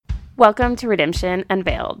Welcome to Redemption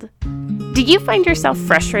Unveiled. Do you find yourself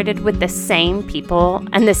frustrated with the same people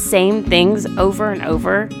and the same things over and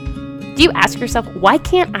over? Do you ask yourself, why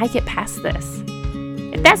can't I get past this?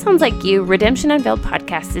 If that sounds like you, Redemption Unveiled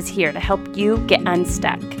podcast is here to help you get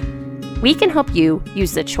unstuck. We can help you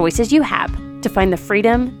use the choices you have to find the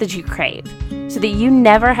freedom that you crave so that you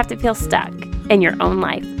never have to feel stuck in your own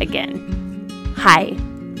life again. Hi,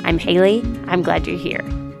 I'm Haley. I'm glad you're here.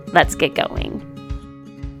 Let's get going.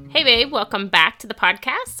 Hey, babe. Welcome back to the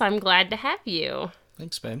podcast. I'm glad to have you.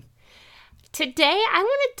 Thanks, babe. Today, I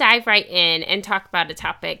want to dive right in and talk about a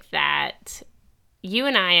topic that you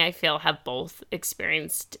and I feel, have both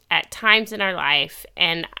experienced at times in our life,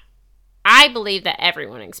 and I believe that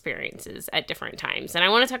everyone experiences at different times. And I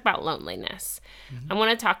want to talk about loneliness. I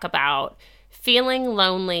want to talk about feeling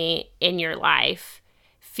lonely in your life,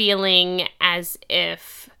 feeling as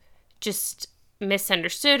if just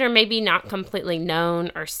misunderstood or maybe not completely known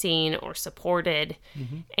or seen or supported.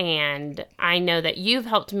 And I know that you've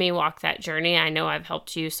helped me walk that journey. I know I've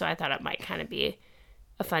helped you, so I thought it might kind of be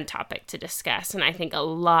a fun topic to discuss. And I think a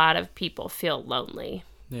lot of people feel lonely.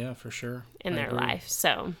 Yeah, for sure. In their life.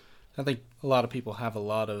 So I think a lot of people have a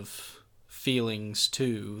lot of feelings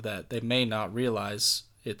too that they may not realize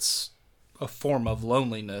it's a form of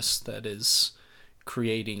loneliness that is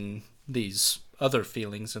creating these other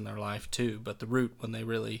feelings in their life too, but the root, when they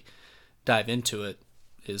really dive into it,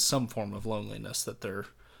 is some form of loneliness that they're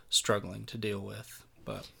struggling to deal with.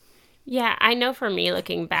 But yeah, I know for me,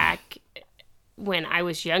 looking back when I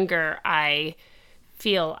was younger, I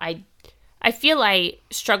feel I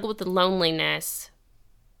struggled with the loneliness,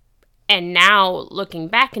 and now looking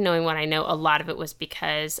back and knowing what I know, a lot of it was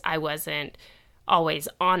because I wasn't always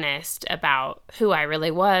honest about who I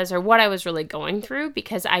really was or what I was really going through,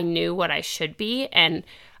 because I knew what I should be, and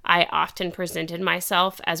I often presented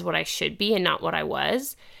myself as what I should be and not what I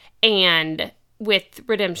was. And with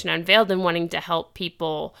Redemption Unveiled and wanting to help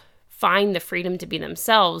people find the freedom to be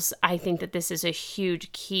themselves, I think that this is a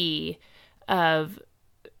huge key of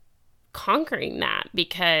conquering that,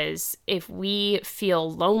 because if we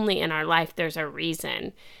feel lonely in our life, there's a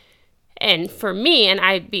reason. And for me, and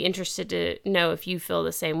I'd be interested to know if you feel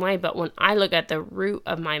the same way, but when I look at the root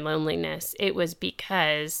of my loneliness, it was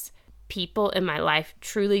because people in my life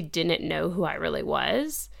truly didn't know who I really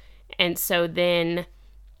was. And so then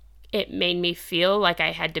it made me feel like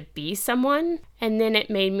I had to be someone. And then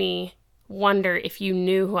it made me wonder, if you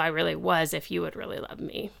knew who I really was, if you would really love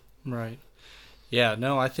me. Right. Yeah,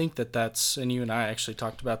 no, I think that's, and you and I actually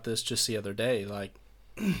talked about this just the other day, like,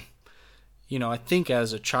 I think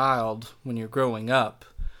as a child, when you're growing up,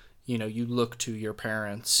 you look to your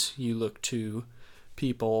parents, you look to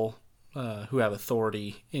people who have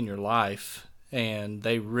authority in your life, and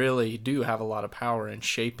they really do have a lot of power in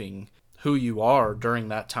shaping who you are during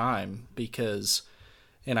that time,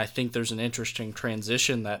 and I think there's an interesting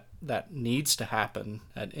transition that needs to happen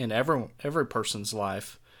in every person's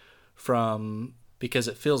life, because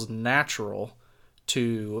it feels natural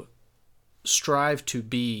to strive to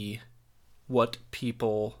be what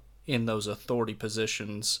people in those authority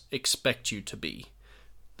positions expect you to be.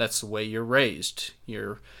 That's the way you're raised.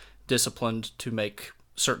 You're disciplined to make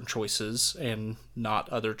certain choices and not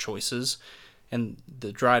other choices. And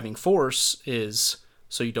the driving force is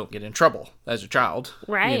so you don't get in trouble as a child.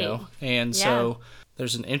 Right. And so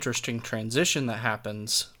there's an interesting transition that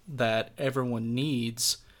happens that everyone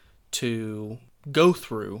needs to go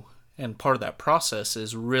through. And part of that process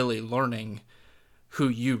is really learning who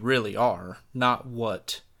you really are, not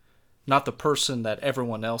the person that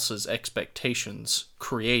everyone else's expectations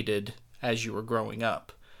created as you were growing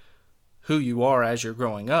up. Who you are as you're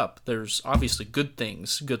growing up, there's obviously good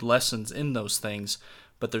things, good lessons in those things,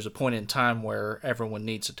 but there's a point in time where everyone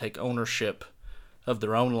needs to take ownership of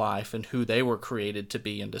their own life and who they were created to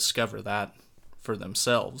be and discover that for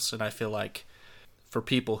themselves. And I feel like for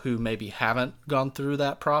people who maybe haven't gone through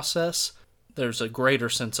that process, there's a greater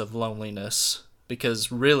sense of loneliness,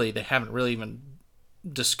 because really they haven't really even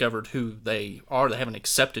discovered who they are. They haven't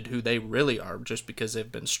accepted who they really are, just because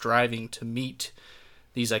they've been striving to meet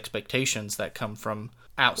these expectations that come from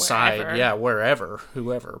outside. Wherever,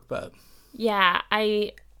 whoever. But yeah,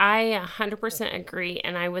 I 100% agree.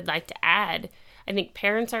 And I would like to add, I think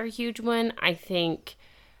parents are a huge one. I think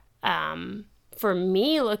for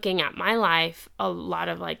me, looking at my life, a lot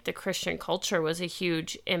of like the Christian culture was a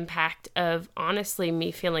huge impact of honestly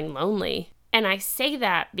me feeling lonely. And I say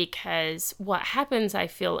that because what happens, I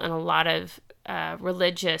feel, in a lot of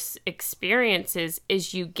religious experiences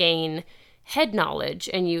is you gain head knowledge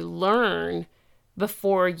and you learn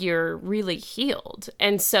before you're really healed.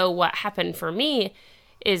 And so what happened for me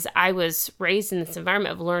is I was raised in this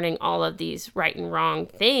environment of learning all of these right and wrong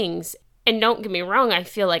things. And don't get me wrong, I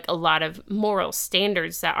feel like a lot of moral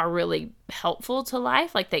standards that are really helpful to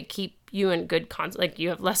life, like they keep you in good like you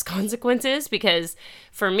have less consequences, because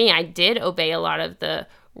for me, I did obey a lot of the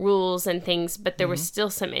rules and things, but there was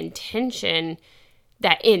still some intention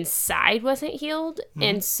that inside wasn't healed.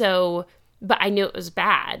 And so, but I knew it was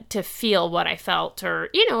bad to feel what I felt, or,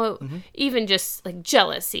 even just like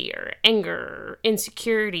jealousy or anger or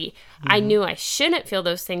insecurity. I knew I shouldn't feel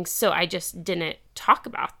those things, so I just didn't talk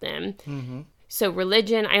about them. So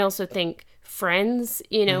religion, I also think friends,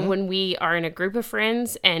 when we are in a group of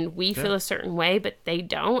friends and we feel a certain way, but they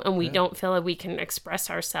don't, and we don't feel like we can express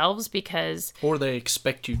ourselves because... Or they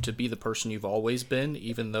expect you to be the person you've always been,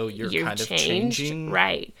 even though you're kind of changing.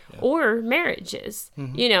 Right. Yeah. Or marriages.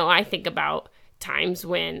 I think about times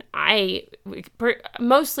when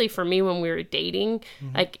mostly for me when we were dating,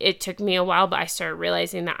 like it took me a while, but I started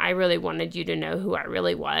realizing that I really wanted you to know who I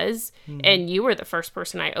really was. And you were the first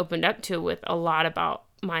person I opened up to with a lot about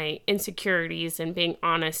my insecurities and being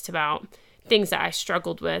honest about things that I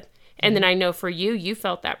struggled with. And then I know for you, you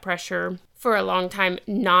felt that pressure for a long time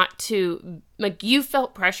not to, like, you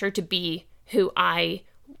felt pressure to be who I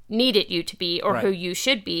needed you to be, or who you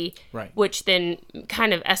should be, which then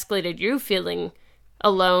kind of escalated you feeling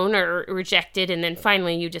alone or rejected. And then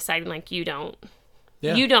finally you decided, like, you don't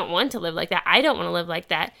want to live like that. I don't want to live like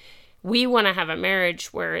that. We want to have a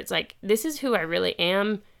marriage where it's like, this is who I really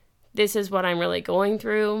am. This is what I'm really going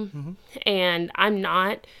through. And I'm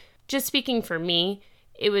not, just speaking for me,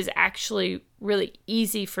 it was actually really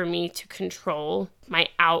easy for me to control my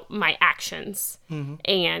actions.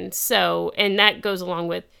 And so, and that goes along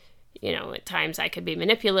with, at times I could be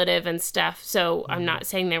manipulative and stuff. So I'm not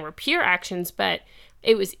saying they were pure actions, but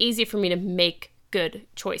it was easy for me to make good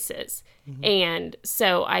choices. And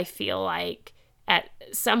so I feel like at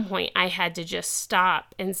some point I had to just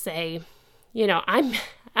stop and say,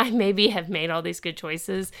 I maybe have made all these good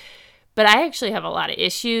choices, but I actually have a lot of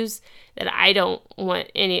issues that I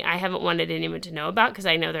haven't wanted anyone to know about because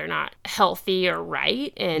I know they're not healthy or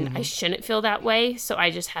right, and I shouldn't feel that way, so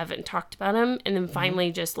I just haven't talked about them. And then finally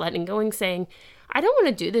just letting go and saying, I don't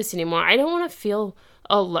want to do this anymore. I don't want to feel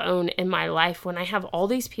alone in my life when I have all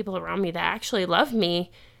these people around me that actually love me,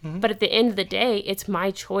 but at the end of the day, it's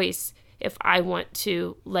my choice if I want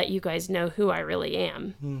to let you guys know who I really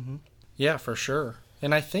am. Yeah, for sure.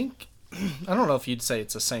 And I think, I don't know if you'd say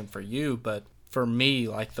it's the same for you, but for me,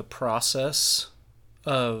 like the process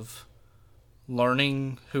of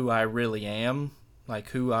learning who I really am, like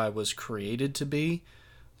who I was created to be,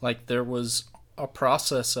 like there was a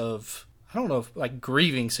process of, I don't know if, like,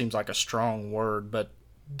 grieving seems like a strong word, but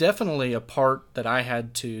definitely a part that I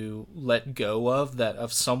had to let go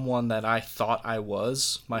of someone that I thought I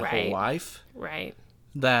was my whole life. Right.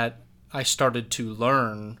 That I started to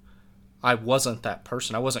learn I wasn't that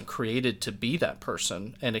person. I wasn't created to be that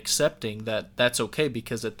person, and accepting that that's okay,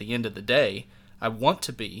 because at the end of the day, I want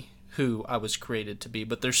to be who I was created to be.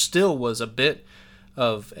 But there still was a bit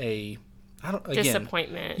of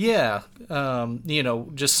disappointment. Yeah.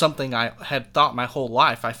 Just something I had thought my whole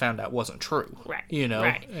life I found out wasn't true. Right.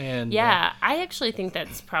 Right. And I actually think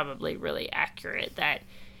that's probably really accurate.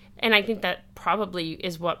 And I think that probably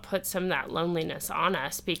is what puts some of that loneliness on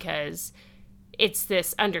us, because it's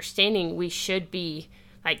this understanding we should be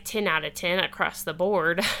like 10 out of 10 across the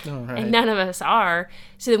board, and none of us are.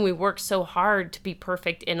 So then we work so hard to be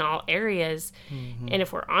perfect in all areas. And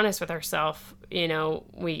if we're honest with ourselves,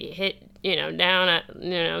 we hit, down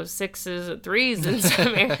at, sixes and threes in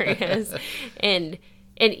some areas. And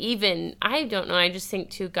even, I don't know, I just think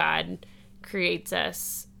too, God creates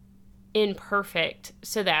us imperfect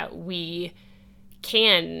so that we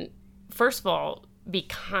can, first of all, be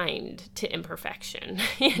kind to imperfection,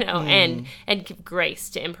 and give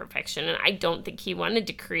grace to imperfection. And I don't think he wanted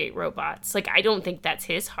to create robots. Like, I don't think that's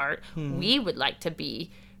his heart. We would like to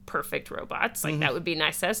be perfect robots. Like, that would be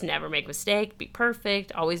nice to us. Never make a mistake, be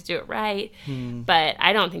perfect, always do it right. But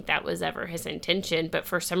I don't think that was ever his intention. But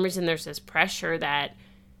for some reason, there's this pressure that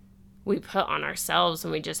we put on ourselves,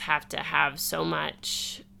 and we just have to have so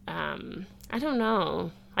much, I don't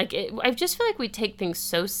know. Like, I just feel like we take things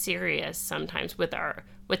so serious sometimes with our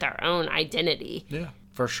own identity. Yeah,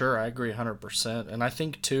 for sure. I agree 100%. And I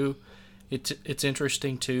think, too, it's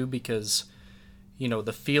interesting, too, because,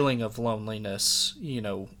 the feeling of loneliness,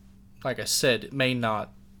 like I said, it may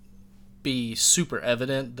not be super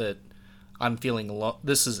evident that I'm feeling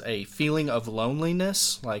this is a feeling of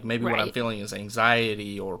loneliness. Like, maybe what I'm feeling is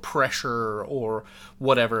anxiety or pressure or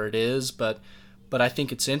whatever it is. But I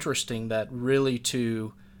think it's interesting that really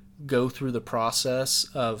to go through the process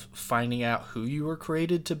of finding out who you were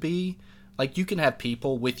created to be. Like, you can have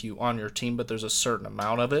people with you on your team, but there's a certain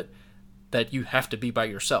amount of it that you have to be by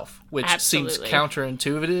yourself, which Absolutely. seems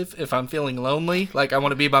counterintuitive if I'm feeling lonely, like I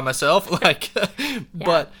want to be by myself.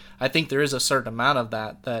 But I think there is a certain amount of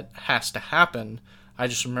that has to happen. I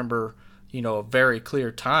just remember, a very clear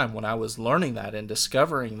time when I was learning that and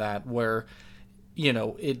discovering that, where,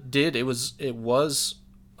 it was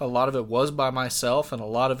a lot of it was by myself, and a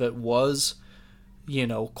lot of it was,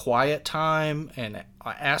 quiet time and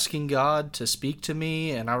asking God to speak to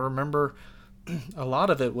me. And I remember a lot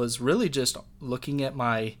of it was really just looking at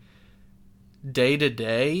my day to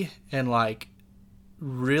day and like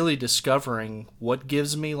really discovering what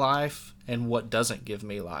gives me life and what doesn't give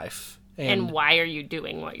me life. And why are you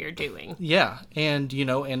doing what you're doing? Yeah. And,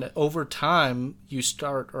 and over time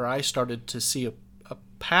I started to see a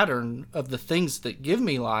pattern of the things that give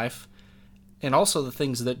me life and also the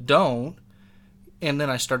things that don't. And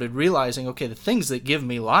then I started realizing, okay, the things that give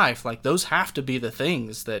me life, like those have to be the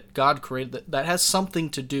things that God created, that has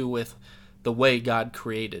something to do with the way God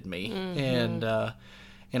created me. Mm-hmm.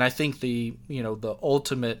 And I think the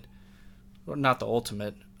ultimate, or not the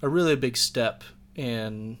ultimate, a really big step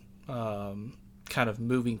in kind of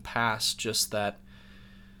moving past just that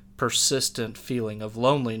persistent feeling of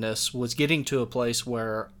loneliness was getting to a place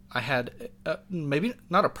where I had maybe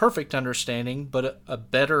not a perfect understanding, but a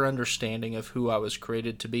better understanding of who I was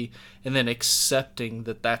created to be, and then accepting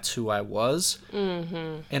that that's who I was,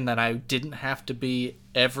 mm-hmm. and that I didn't have to be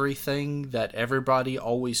everything that everybody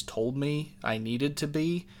always told me I needed to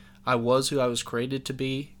be. I was who I was created to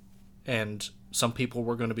be, and some people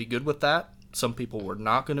were going to be good with that. Some people were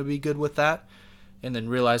not going to be good with that. And then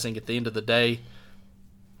realizing at the end of the day,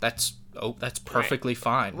 that's perfectly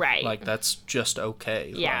fine. Right. Like, that's just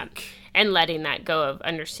okay. Yeah. And letting that go of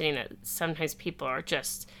understanding that sometimes people are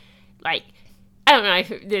just, like, I don't know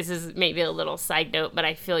if this is maybe a little side note, but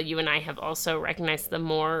I feel you and I have also recognized the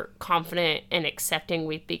more confident and accepting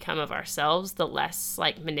we've become of ourselves, the less,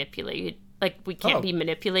 like, manipulated. Like, we can't be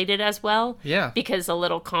manipulated as well. Yeah. Because a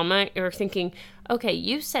little comment, you're thinking, okay,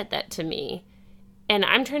 you said that to me, and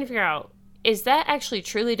I'm trying to figure out, is that actually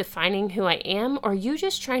truly defining who I am, or are you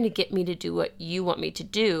just trying to get me to do what you want me to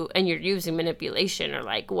do, and you're using manipulation or,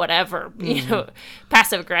 like, whatever,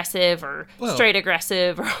 passive-aggressive or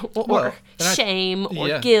straight-aggressive or shame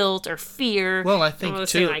or guilt or fear. Well, I think,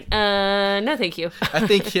 too... like, no, thank you. I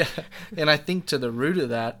think, and I think to the root of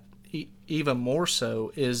that, even more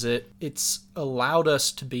so, is it's allowed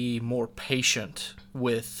us to be more patient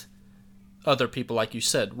with other people, like you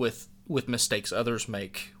said, with mistakes others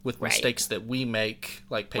make, with mistakes that we make,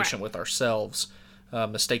 like patient with ourselves.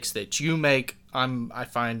 Mistakes that you make, I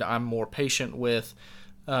find I'm more patient with.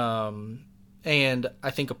 And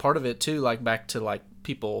I think a part of it too, like back to like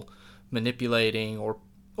people manipulating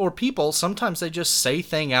or people, sometimes they just say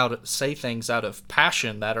things out of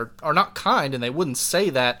passion that are not kind, and they wouldn't say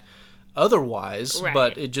that otherwise,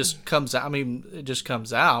 but it just comes out. I mean, it just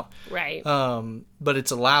comes out. Right. But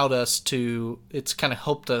it's allowed us to, it's kind of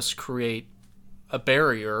helped us create a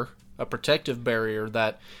barrier, a protective barrier,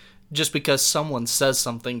 that just because someone says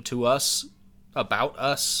something to us about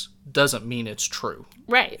us doesn't mean it's true.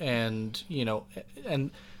 Right. And,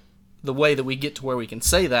 and the way that we get to where we can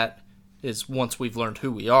say that is once we've learned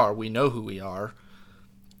who we are, we know who we are.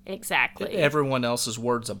 Exactly. Everyone else's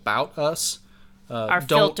words about us are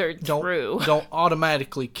filtered through. Don't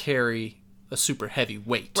automatically carry a super heavy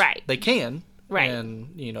weight. Right. They can. Right. And,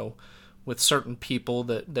 with certain people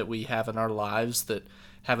that we have in our lives that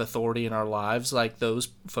have authority in our lives, like those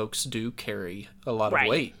folks do carry a lot of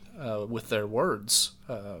weight with their words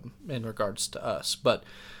in regards to us. But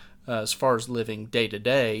as far as living day to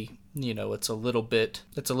day, it's a little bit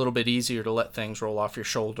easier to let things roll off your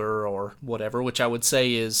shoulder or whatever, which I would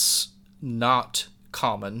say is not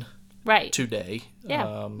common. Right. Today.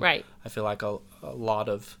 Yeah. Right. I feel like a lot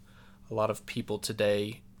of people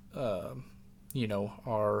today,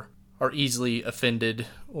 are easily offended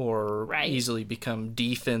or easily become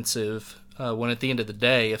defensive. When at the end of the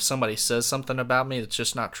day, if somebody says something about me that's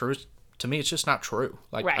just not true, to me, it's just not true.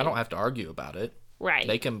 Like, I don't have to argue about it. Right.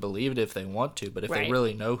 They can believe it if they want to, but if they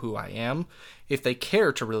really know who I am, if they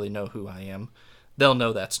care to really know who I am, they'll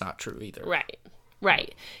know that's not true either. Right.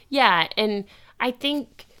 Right. Yeah. And I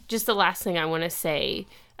think just the last thing I want to say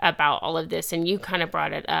about all of this, and you kind of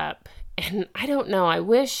brought it up, and I don't know, I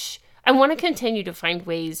want to continue to find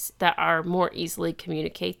ways that are more easily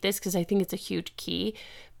communicate this, because I think it's a huge key,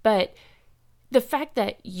 but the fact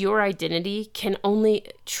that your identity can only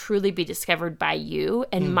truly be discovered by you,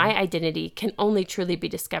 and my identity can only truly be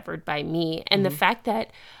discovered by me, and the fact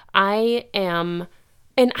that I am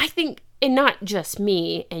And I think, and not just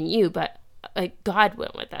me and you, but God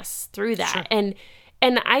went with us through that. Sure.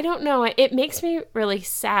 And I don't know, it makes me really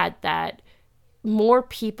sad that more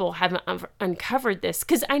people haven't uncovered this,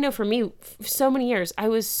 because I know for me, so many years, I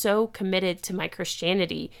was so committed to my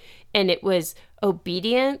Christianity, and it was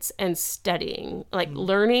obedience and studying, like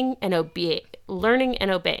learning and obeying,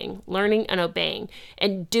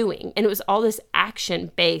 and doing. And it was all this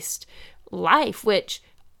action-based life, which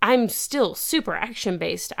I'm still super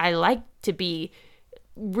action-based. I like to be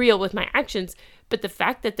real with my actions, but the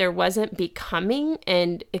fact that there wasn't becoming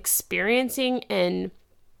and experiencing, and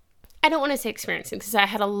I don't want to say experiencing because I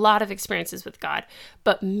had a lot of experiences with God,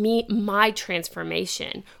 but my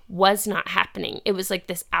transformation was not happening. It was like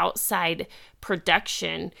this outside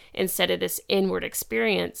production instead of this inward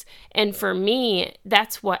experience. And for me,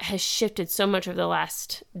 that's what has shifted so much over the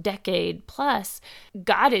last decade plus.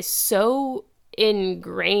 God is so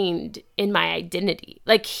ingrained in my identity.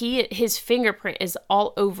 Like his fingerprint is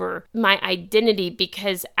all over my identity,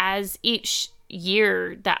 because as each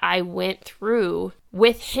year that I went through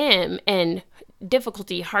with him, and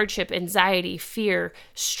difficulty, hardship, anxiety, fear,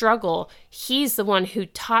 struggle, he's the one who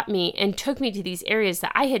taught me and took me to these areas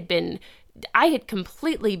that I had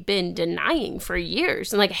completely been denying for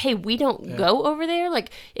years. And like, hey, we don't go over there.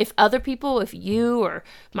 Like if you or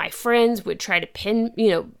my friends would try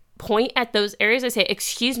to point at those areas, I say,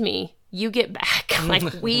 excuse me, you get back.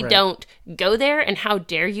 Like we Right. don't go there, and how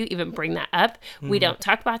dare you even bring that up? We don't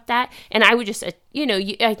talk about that. And I would just,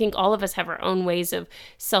 I think all of us have our own ways of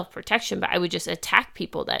self-protection, but I would just attack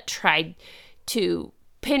people that tried to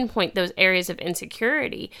pinpoint those areas of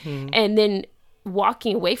insecurity. And then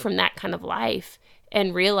walking away from that kind of life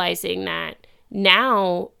and realizing that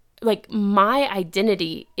now, like, my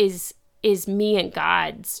identity is me and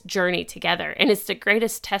God's journey together. And it's the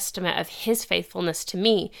greatest testament of his faithfulness to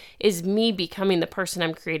me, is me becoming the person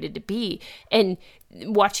I'm created to be, and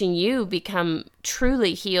watching you become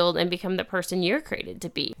truly healed and become the person you're created to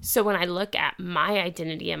be. So when I look at my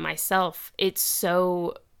identity and myself,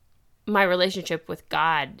 my relationship with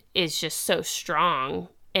God is just so strong,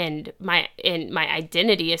 and my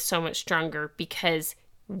identity is so much stronger because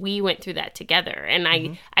we went through that together. And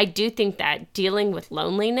I do think that dealing with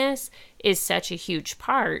loneliness is such a huge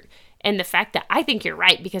part. And the fact that I think you're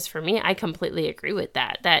right, because for me, I completely agree with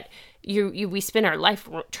that we spend our life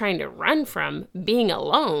trying to run from being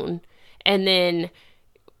alone. And then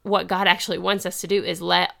what God actually wants us to do is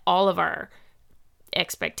let all of our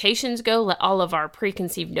expectations go, let all of our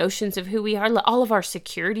preconceived notions of who we are, let all of our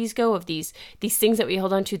securities go, of these things that we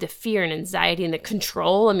hold on to, the fear and anxiety and the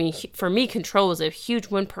control. I mean, for me, control is a huge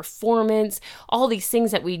one. Performance, all these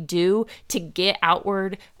things that we do to get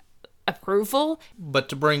outward approval. But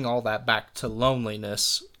to bring all that back to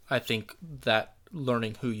loneliness, I think that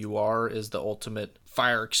learning who you are is the ultimate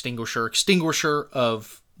fire extinguisher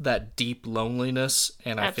of that deep loneliness.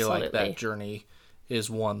 And I feel like that journey is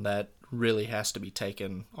one that really has to be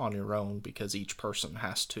taken on your own, because each person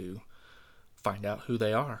has to find out who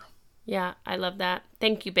they are. Yeah, I love that.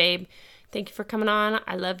 Thank you, babe. Thank you for coming on.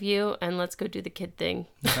 I love you. And let's go do the kid thing.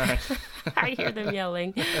 All right. I hear them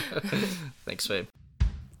yelling. Thanks, babe.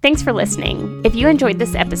 Thanks for listening. If you enjoyed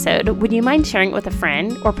this episode, would you mind sharing it with a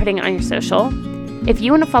friend or putting it on your social? If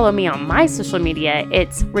you want to follow me on my social media,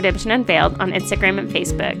 it's Redemption Unveiled on Instagram and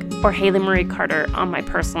Facebook, or Haley Marie Carter on my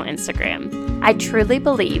personal Instagram. I truly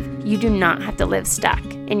believe you do not have to live stuck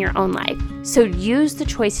in your own life. So use the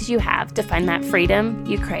choices you have to find that freedom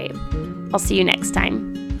you crave. I'll see you next time.